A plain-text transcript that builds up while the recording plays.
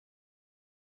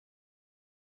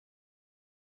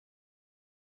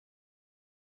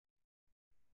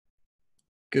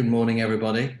Good morning,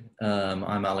 everybody.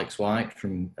 I'm Alex White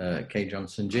from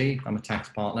KJG. I'm a tax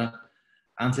partner.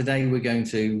 And today we're going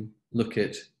to look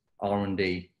at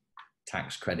R&D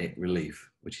tax credit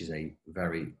relief, which is a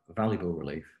very valuable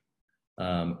relief.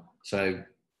 So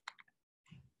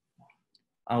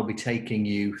I'll be taking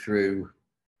you through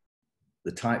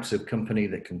the types of company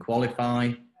that can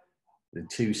qualify, the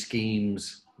two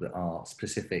schemes that are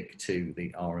specific to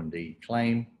the R&D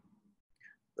claim,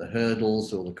 the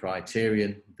hurdles or the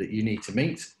criterion that you need to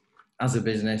meet as a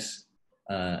business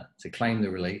to claim the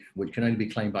relief, which can only be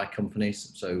claimed by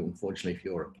companies. So unfortunately, if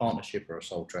you're a partnership or a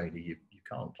sole trader, you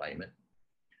can't claim it.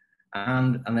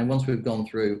 And then once we've gone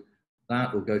through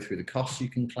that, we'll go through the costs you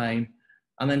can claim.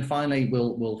 And then finally,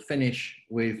 we'll finish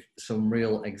with some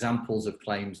real examples of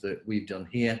claims that we've done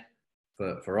here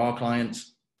for our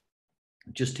clients,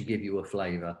 just to give you a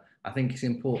flavour. I think it's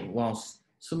important, whilst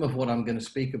some of what I'm going to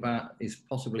speak about is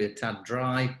possibly a tad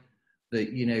dry,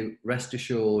 that, rest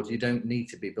assured, you don't need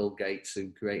to be Bill Gates who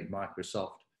created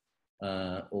Microsoft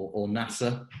or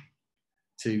NASA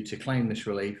to claim this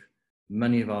relief.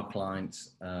 Many of our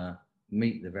clients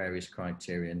meet the various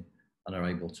criterion and are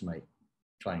able to make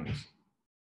claims.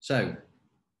 So,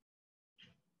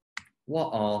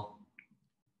 what are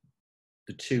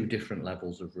the two different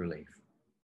levels of relief?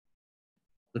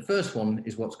 The first one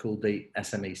is what's called the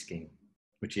SME scheme,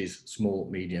 which is small,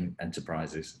 medium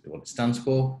enterprises, what it stands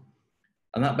for.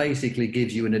 And that basically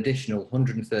gives you an additional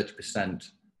 130%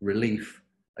 relief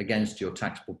against your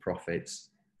taxable profits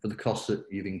for the costs that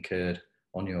you've incurred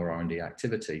on your R&D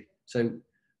activity. So,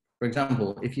 for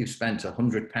example, if you've spent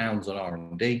 £100 on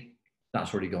R&D,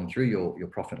 that's already gone through your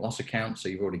profit and loss account, so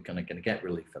you're already going to get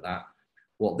relief for that.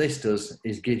 What this does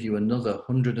is give you another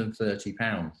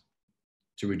 £130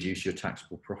 to reduce your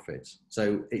taxable profits.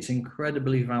 So it's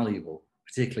incredibly valuable,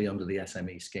 particularly under the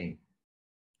SME scheme.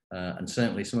 And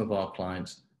certainly some of our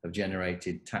clients have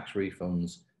generated tax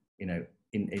refunds,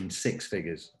 in six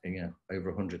figures,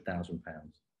 over £100,000.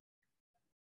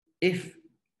 If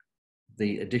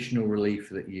the additional relief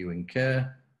that you incur,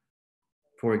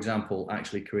 for example,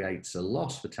 actually creates a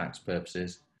loss for tax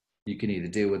purposes, you can either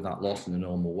deal with that loss in the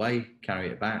normal way, carry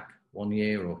it back 1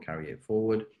 year or carry it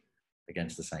forward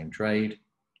against the same trade,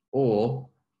 or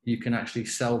you can actually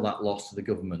sell that loss to the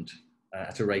government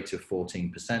at a rate of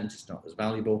 14%. It's not as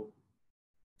valuable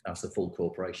as the full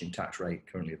corporation tax rate,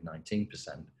 currently of 19%.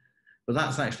 But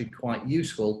that's actually quite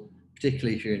useful,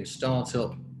 particularly if you're in a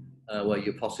startup where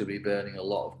you're possibly burning a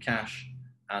lot of cash,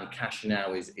 and cash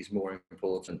now is more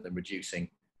important than reducing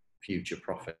future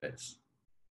profits.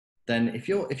 Then if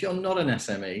you're not an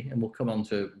SME, and we'll come on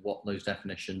to what those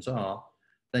definitions are,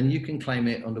 then you can claim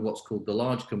it under what's called the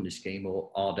large company scheme, or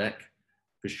RDEC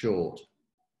for short.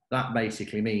 That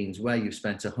basically means where you've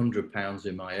spent £100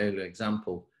 in my earlier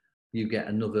example, you get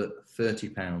another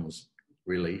 £30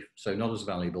 relief, so not as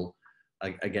valuable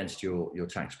against your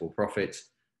taxable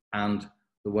profits. And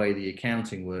the way the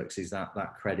accounting works is that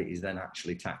credit is then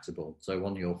actually taxable. So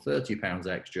on your £30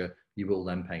 extra, you will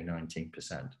then pay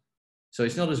 19%. So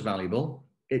it's not as valuable.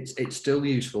 It's still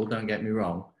useful, don't get me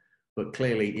wrong, but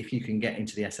clearly if you can get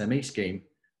into the SME scheme,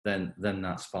 then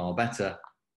that's far better.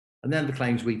 And then the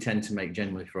claims we tend to make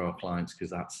generally for our clients, because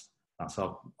that's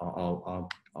our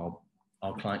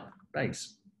client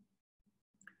base.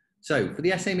 So for the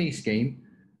SME scheme,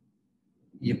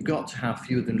 you've got to have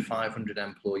fewer than 500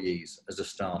 employees as a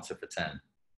starter for 10.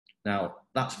 Now,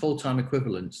 that's full-time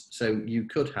equivalents. So you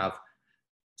could have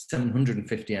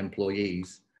 750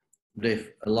 employees, but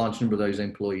if a large number of those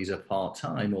employees are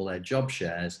part-time or their job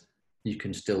shares, you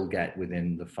can still get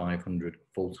within the 500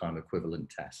 full-time equivalent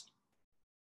test.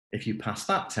 If you pass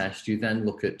that test, you then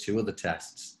look at two other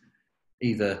tests.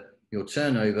 Either your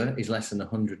turnover is less than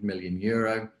 100 million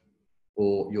euro,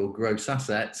 or your gross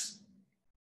assets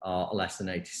are less than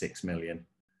 86 million.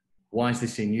 Why is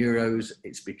this in euros?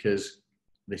 It's because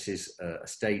this is a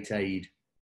state aid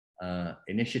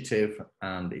initiative,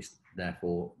 and it's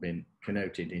therefore been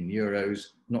connoted in euros.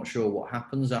 Not sure what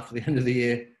happens after the end of the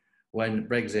year when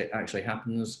Brexit actually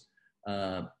happens,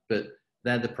 but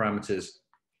they're the parameters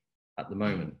at the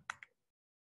moment.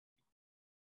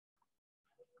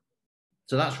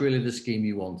 So that's really the scheme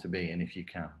you want to be in if you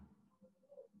can.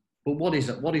 But what is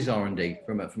R&D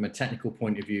from a technical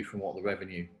point of view, from what the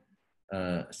revenue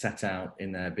set out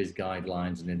in their biz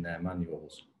guidelines and in their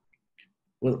manuals?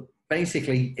 Well,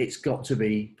 basically, it's got to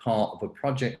be part of a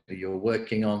project that you're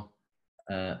working on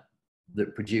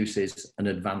that produces an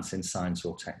advance in science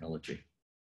or technology.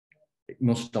 It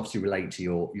must obviously relate to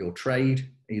your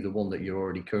trade, either one that you're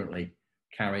already currently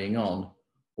carrying on,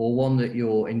 or one that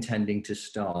you're intending to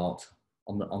start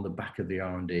on the back of the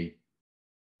R&D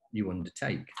you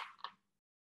undertake.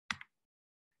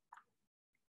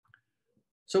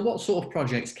 So what sort of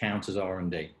projects count as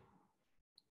R&D?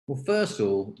 Well, first of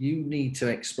all, you need to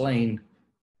explain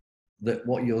that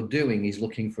what you're doing is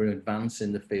looking for an advance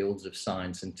in the fields of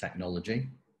science and technology.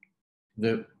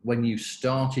 That when you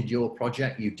started your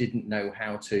project, you didn't know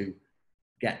how to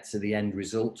get to the end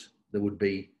result. There would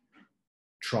be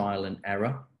trial and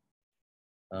error,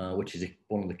 which is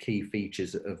one of the key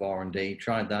features of R&D.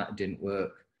 Tried that, it didn't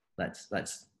work.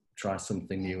 Let's try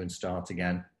something new and start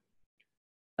again.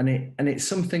 And it's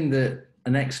something that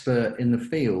an expert in the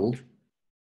field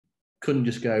couldn't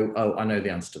just go, oh, I know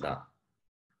the answer to that.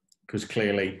 Because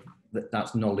clearly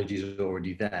that knowledge is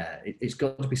already there. It's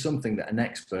got to be something that an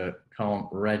expert can't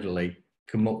readily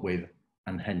come up with,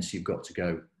 and hence you've got to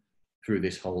go through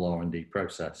this whole R&D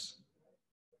process.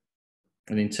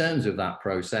 And in terms of that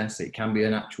process, it can be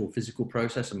an actual physical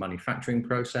process, a manufacturing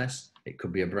process. It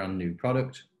could be a brand new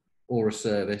product or a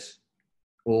service,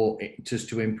 or just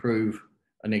to improve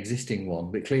an existing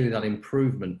one. But clearly that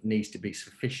improvement needs to be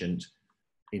sufficient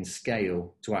in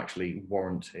scale to actually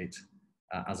warrant it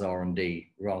as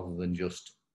R&D, rather than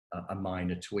just a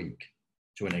minor tweak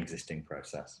to an existing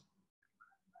process.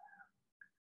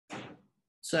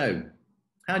 So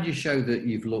how do you show that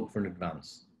you've looked for an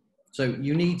advance? So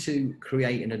you need to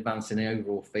create an advance in the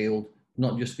overall field,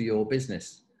 not just for your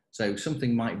business. So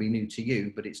something might be new to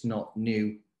you, but it's not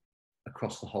new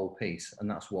across the whole piece. And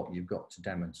that's what you've got to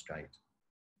demonstrate.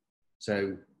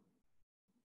 So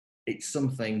it's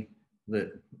something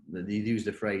that you use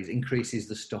the phrase increases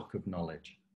the stock of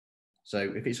knowledge. So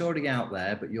if it's already out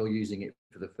there, but you're using it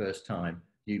for the first time,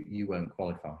 you won't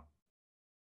qualify.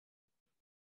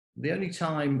 The only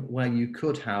time where you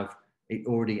could have it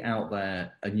already out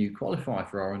there and you qualify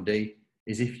for R&D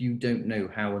is if you don't know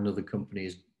how another company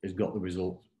has got the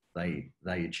result they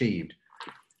achieved.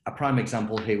 A prime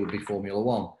example here would be Formula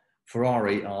One.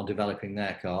 Ferrari are developing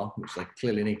their car, which they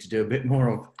clearly need to do a bit more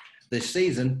of this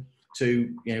season,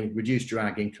 to reduce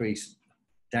drag, increase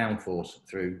downforce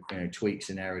through tweaks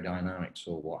in aerodynamics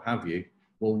or what have you.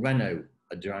 Well, Renault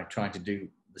are trying to do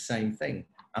the same thing,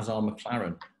 as are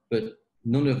McLaren, but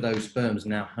none of those firms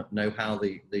now know how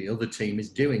the other team is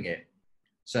doing it.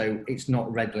 So it's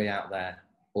not readily out there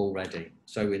already.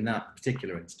 So in that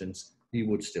particular instance, you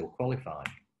would still qualify.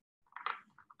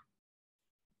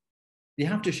 You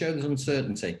have to show there's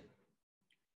uncertainty,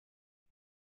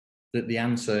 that the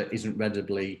answer isn't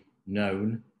readily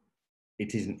known,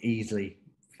 it isn't easily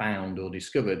found or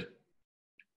discovered.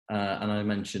 And I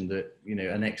mentioned that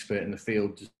an expert in the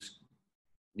field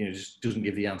just doesn't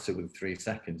give the answer within 3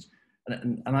 seconds.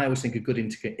 And I always think a good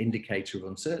indicator of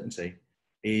uncertainty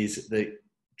is that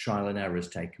trial and error has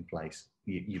taken place.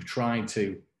 You've tried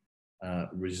to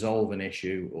resolve an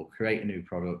issue or create a new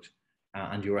product,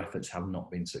 and your efforts have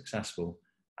not been successful,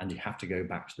 and you have to go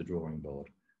back to the drawing board.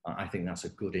 I think that's a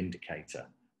good indicator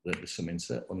that there's some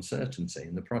uncertainty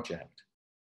in the project.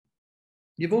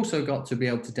 You've also got to be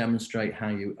able to demonstrate how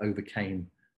you overcame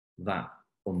that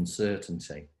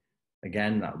uncertainty.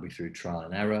 Again, that would be through trial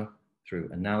and error, through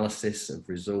analysis of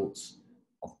results,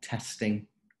 of testing,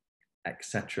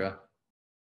 etc.,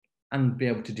 and be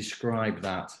able to describe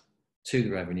that to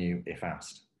the revenue if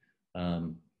asked.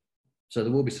 So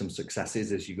there will be some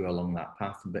successes as you go along that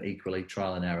path, but equally,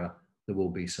 trial and error, there will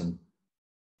be some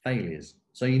failures.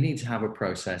 So you need to have a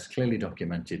process clearly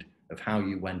documented of how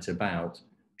you went about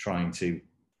trying to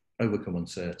overcome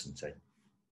uncertainty.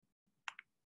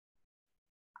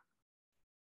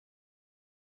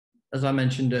 As I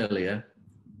mentioned earlier,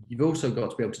 you've also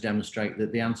got to be able to demonstrate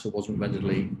that the answer wasn't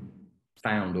readily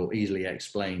found or easily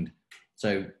explained.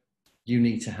 So you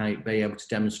need to be able to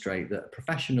demonstrate that a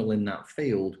professional in that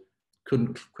field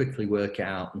couldn't quickly work it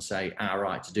out and say,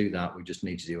 right, to do that, we just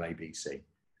need to do ABC,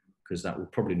 because that will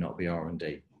probably not be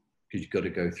R&D, because you've got to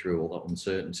go through all that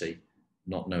uncertainty,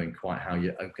 not knowing quite how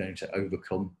you're going to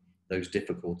overcome those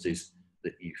difficulties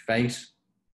that you face.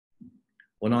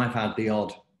 When I've had the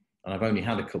odd, and I've only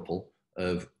had a couple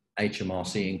of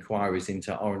HMRC inquiries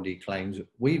into R&D claims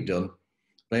we've done,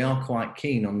 they are quite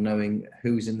keen on knowing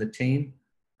who's in the team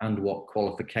and what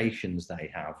qualifications they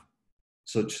have,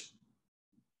 such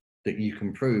that you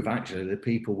can prove actually the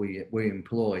people we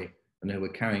employ and who are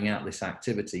carrying out this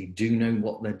activity do know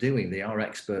what they're doing. They are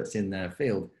experts in their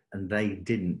field, and they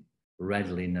didn't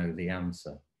readily know the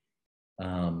answer.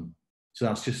 So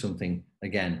that's just something,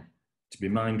 again, to be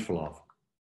mindful of.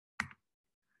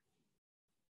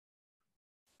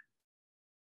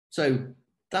 So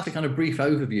that's a kind of brief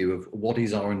overview of what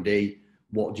is R&D,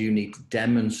 what do you need to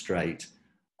demonstrate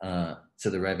to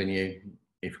the revenue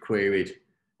if queried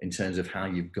in terms of how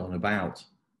you've gone about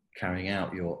carrying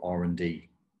out your R&D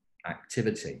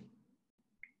activity.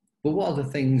 But what are the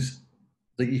things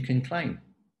that you can claim?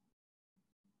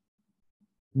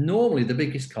 Normally, the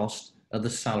biggest cost are the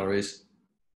salaries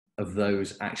of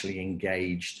those actually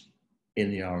engaged in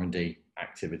the R&D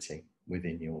activity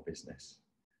within your business.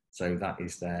 So that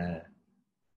is their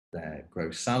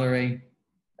gross salary,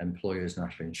 employers'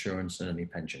 national insurance, and any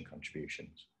pension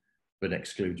contributions, but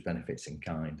excludes benefits in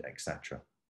kind, etc.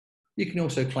 You can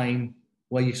also claim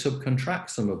where you subcontract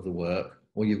some of the work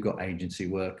or you've got agency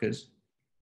workers.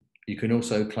 You can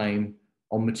also claim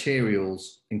on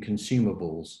materials and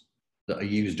consumables that are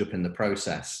used up in the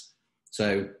process.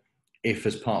 So if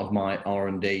as part of my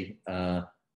R&D,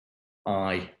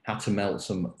 I had to melt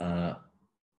some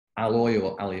alloy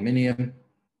or aluminium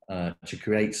to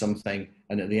create something,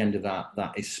 and at the end of that,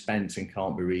 that is spent and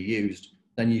can't be reused,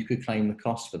 then you could claim the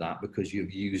cost for that because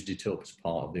you've used it up as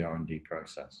part of the R&D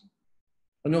process.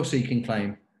 And also you can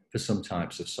claim for some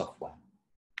types of software.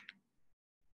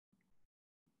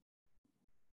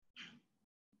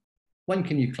 When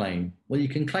can you claim? Well, you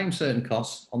can claim certain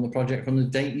costs on the project from the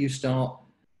date you start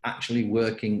actually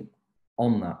working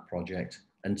on that project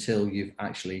until you've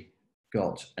actually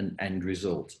got an end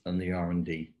result and the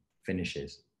R&D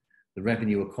finishes. The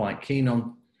revenue are quite keen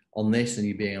on this, and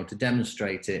you're being able to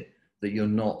demonstrate it, that you're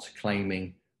not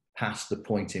claiming past the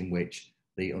point in which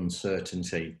the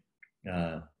uncertainty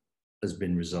has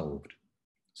been resolved.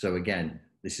 So again,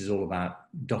 this is all about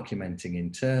documenting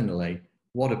internally,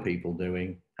 what are people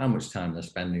doing, how much time they're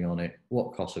spending on it,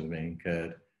 what costs have been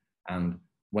incurred, and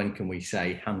when can we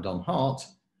say, hand on heart,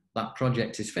 that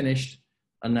project is finished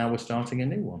and now we're starting a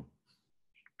new one.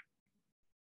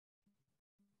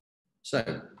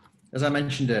 So, as I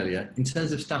mentioned earlier, in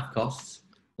terms of staff costs,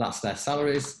 that's their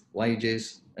salaries,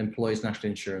 wages, employees'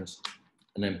 national insurance,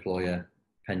 and employer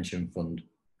pension fund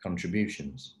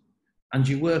contributions. And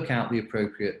you work out the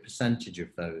appropriate percentage of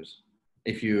those.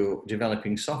 If you're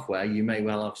developing software, you may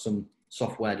well have some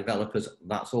software developers,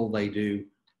 that's all they do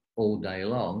all day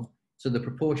long. So the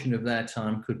proportion of their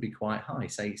time could be quite high,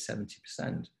 say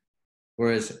 70%.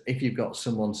 Whereas if you've got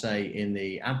someone, say, in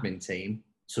the admin team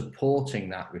supporting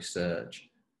that research,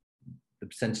 the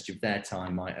percentage of their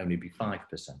time might only be 5%.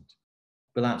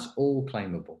 But that's all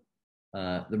claimable.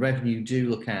 The revenue do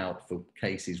look out for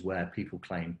cases where people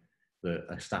claim that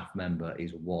a staff member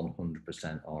is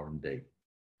 100% R&D,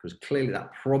 because clearly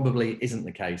that probably isn't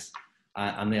the case,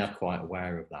 and they are quite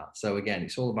aware of that. So again,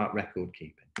 it's all about record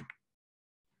keeping.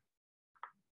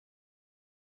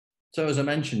 So as I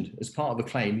mentioned, as part of a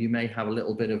claim, you may have a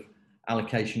little bit of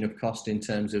allocation of cost in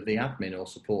terms of the admin or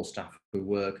support staff who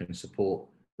work and support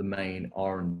the main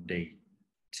R&D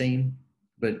team,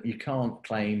 but you can't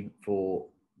claim for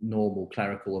normal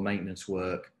clerical or maintenance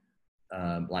work,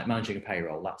 like managing a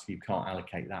payroll. That's, you can't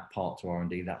allocate that part to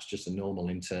R&D. That's just a normal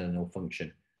internal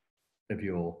function of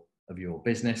your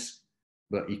business,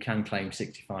 but you can claim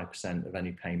 65% of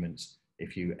any payments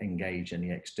if you engage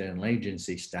any external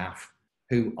agency staff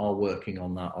who are working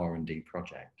on that R&D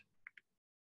project.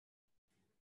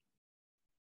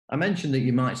 I mentioned that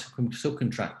you might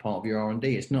subcontract part of your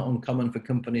R&D. It's not uncommon for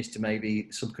companies to maybe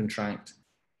subcontract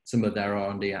some of their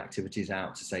R&D activities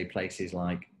out to, say, places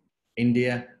like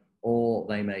India, or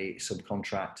they may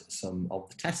subcontract some of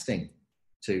the testing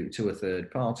to a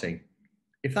third party.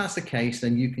 If that's the case,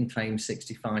 then you can claim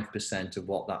 65% of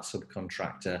what that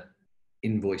subcontractor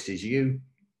invoices you.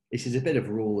 This is a bit of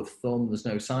a rule of thumb. There's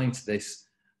no science to this.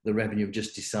 The revenue have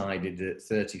just decided that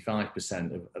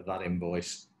 35% of that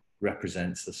invoice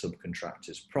represents the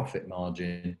subcontractor's profit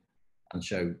margin, and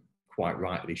so quite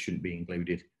rightly shouldn't be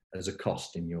included as a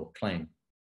cost in your claim.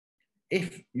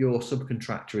 If your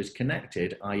subcontractor is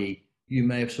connected, i.e. you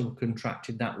may have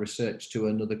subcontracted that research to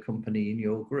another company in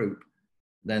your group,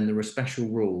 then there are special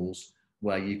rules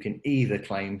where you can either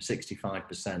claim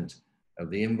 65% of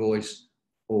the invoice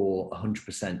or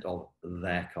 100% of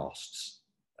their costs.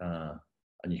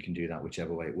 And you can do that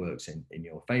whichever way it works in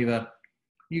your favour.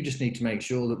 You just need to make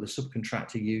sure that the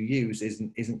subcontractor you use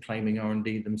isn't claiming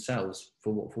R&D themselves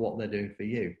for what they're doing for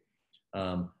you.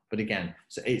 But again,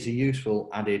 so it's a useful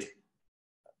added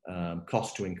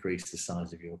cost to increase the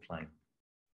size of your claim.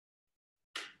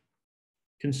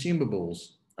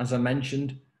 Consumables. As I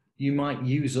mentioned, you might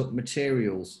use up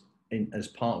materials as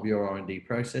part of your R&D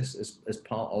process, as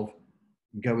part of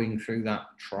going through that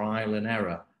trial and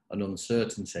error and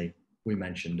uncertainty we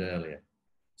mentioned earlier.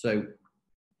 So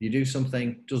you do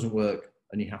something, doesn't work,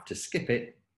 and you have to skip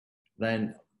it,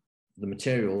 then the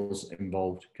materials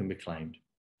involved can be claimed.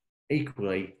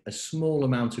 Equally, a small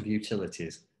amount of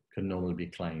utilities can normally be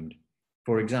claimed.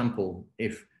 For example,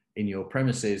 if in your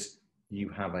premises you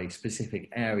have a specific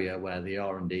area where the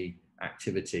R&D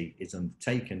activity is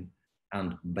undertaken,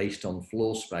 and based on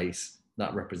floor space,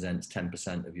 that represents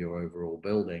 10% of your overall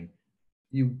building,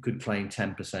 you could claim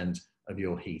 10% of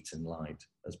your heat and light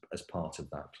as part of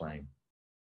that claim.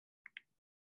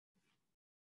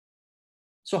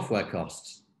 Software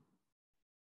costs.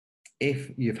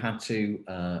 If you've had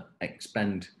to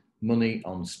expend money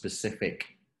on specific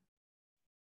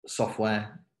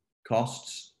software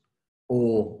costs,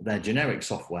 or they're generic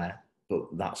software, but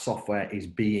that software is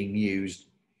being used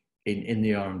in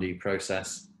the R&D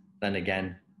process, then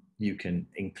again, you can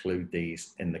include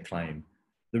these in the claim.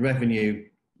 The revenue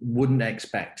wouldn't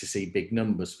expect to see big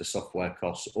numbers for software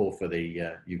costs or for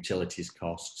the utilities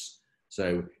costs.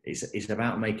 So it's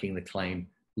about making the claim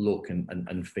look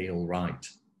and feel right.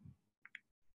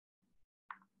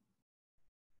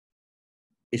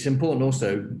 It's important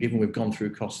also, given we've gone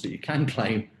through costs that you can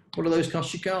claim, what are those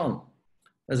costs you can't?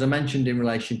 As I mentioned in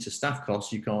relation to staff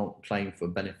costs, you can't claim for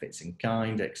benefits in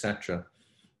kind, etc.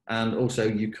 And also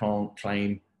you can't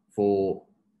claim for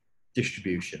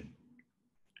distribution.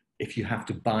 If you have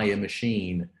to buy a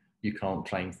machine, you can't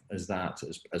claim as that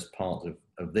as part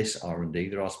of this R&D.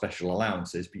 There are special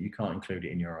allowances, but you can't include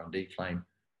it in your R&D claim.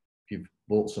 If you've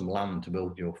bought some land to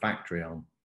build your factory on,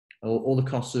 or the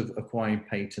costs of acquiring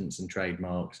patents and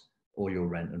trademarks, or your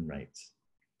rent and rates.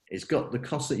 It's got the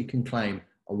costs that you can claim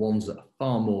are ones that are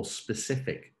far more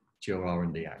specific to your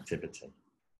R&D activity.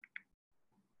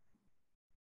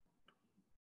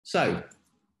 So,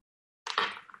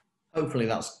 hopefully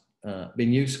that's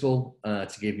been useful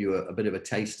to give you a bit of a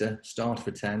taster, start for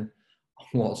 10, on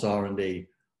what's R&D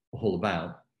all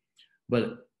about.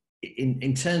 But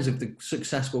in terms of the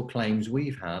successful claims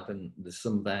we've had, and there's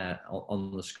some there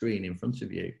on the screen in front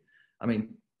of you, I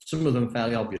mean, some of them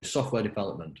fairly obvious. Software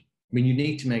development. I mean, you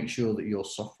need to make sure that your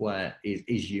software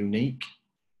is unique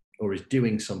or is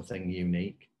doing something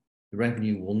unique. The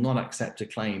revenue will not accept a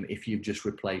claim if you've just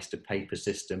replaced a paper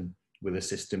system with a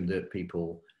system that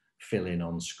people fill in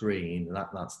on screen.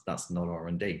 That's not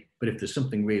R&D. But if there's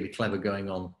something really clever going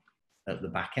on at the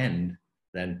back end,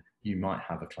 then you might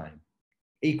have a claim.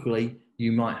 Equally,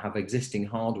 you might have existing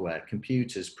hardware,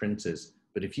 computers, printers,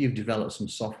 but if you've developed some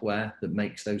software that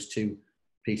makes those two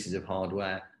pieces of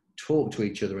hardware talk to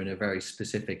each other in a very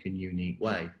specific and unique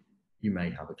way, you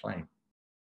may have a claim.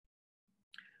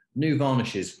 New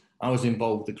varnishes. I was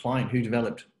involved with a client who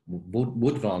developed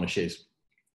wood varnishes,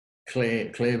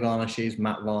 clear varnishes,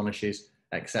 matte varnishes,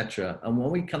 etc. And when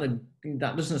we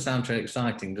that doesn't sound very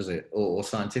exciting, does it, or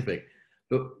scientific?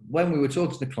 But when we were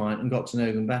talking to the client and got to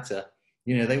know them better,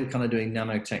 you know, they were kind of doing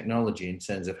nanotechnology in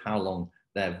terms of how long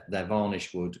their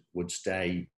varnish would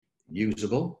stay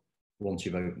usable once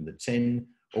you've opened the tin.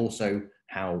 Also,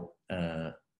 how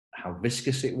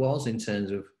viscous it was in terms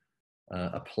of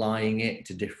applying it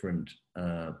to different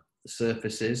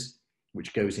surfaces,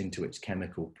 which goes into its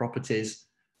chemical properties.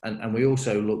 And we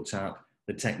also looked at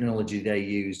the technology they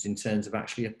used in terms of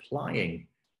actually applying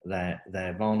their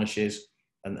varnishes.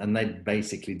 And they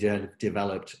basically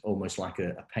developed almost like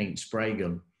a paint spray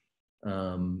gun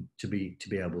to be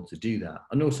able to do that.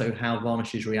 And also how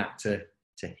varnishes react to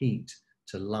heat,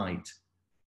 to light,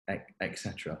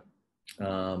 etc.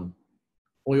 Oil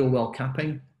well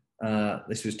capping.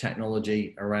 This was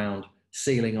technology around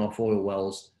sealing off oil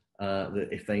wells that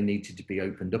if they needed to be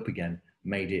opened up again,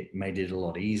 made it a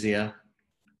lot easier.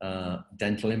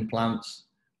 Dental implants.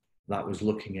 That was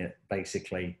looking at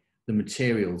basically the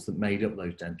materials that made up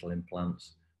those dental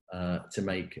implants to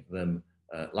make them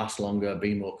last longer,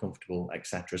 be more comfortable,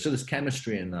 etc. So there's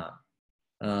chemistry in that.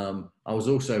 I was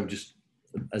also, just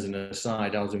as an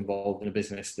aside, I was involved in a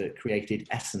business that created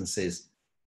essences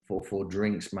for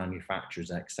drinks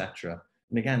manufacturers, etc.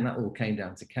 And again, that all came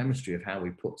down to chemistry of how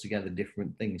we put together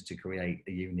different things to create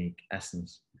a unique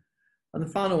essence. And the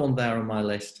final one there on my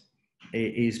list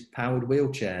is powered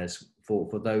wheelchairs for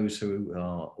those who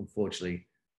are unfortunately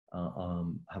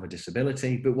have a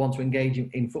disability but want to engage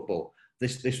in football.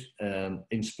 This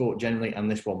in sport generally, and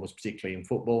this one was particularly in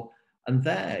football. And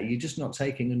there, you're just not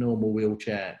taking a normal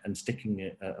wheelchair and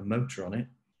sticking a motor on it.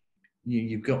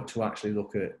 You've got to actually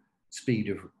look at speed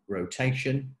of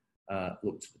rotation,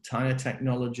 look at the tyre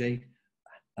technology,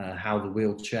 how the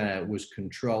wheelchair was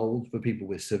controlled for people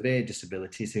with severe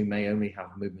disabilities who may only have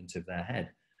movement of their head.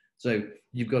 So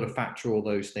you've got to factor all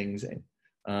those things in.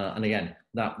 And again,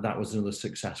 that was another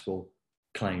successful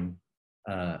claim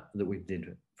that we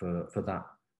did for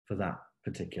that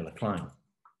particular client.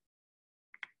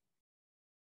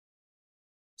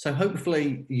 So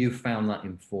hopefully you've found that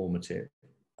informative.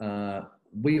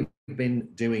 We've been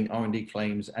doing R&D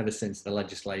claims ever since the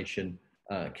legislation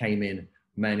came in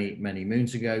many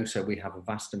moons ago, so we have a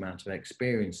vast amount of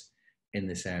experience in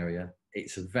this area.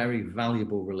 It's a very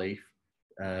valuable relief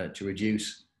to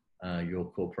reduce your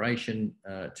corporation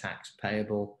tax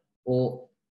payable or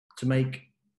to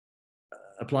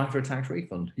apply for a tax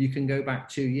refund. You can go back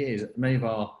 2 years. Many of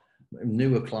our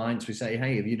newer clients, we say,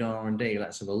 hey, have you done R&D?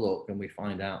 Let's have a look. And we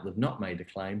find out they've not made a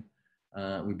claim.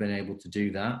 We've been able to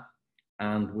do that.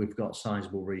 And we've got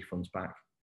sizable refunds back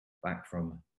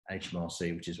from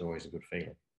HMRC, which is always a good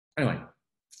feeling. Anyway,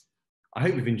 I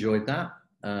hope you've enjoyed that.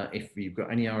 If you've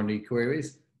got any R&D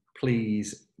queries,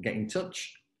 please get in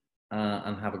touch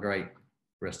and have a great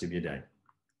rest of your day.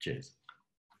 Cheers.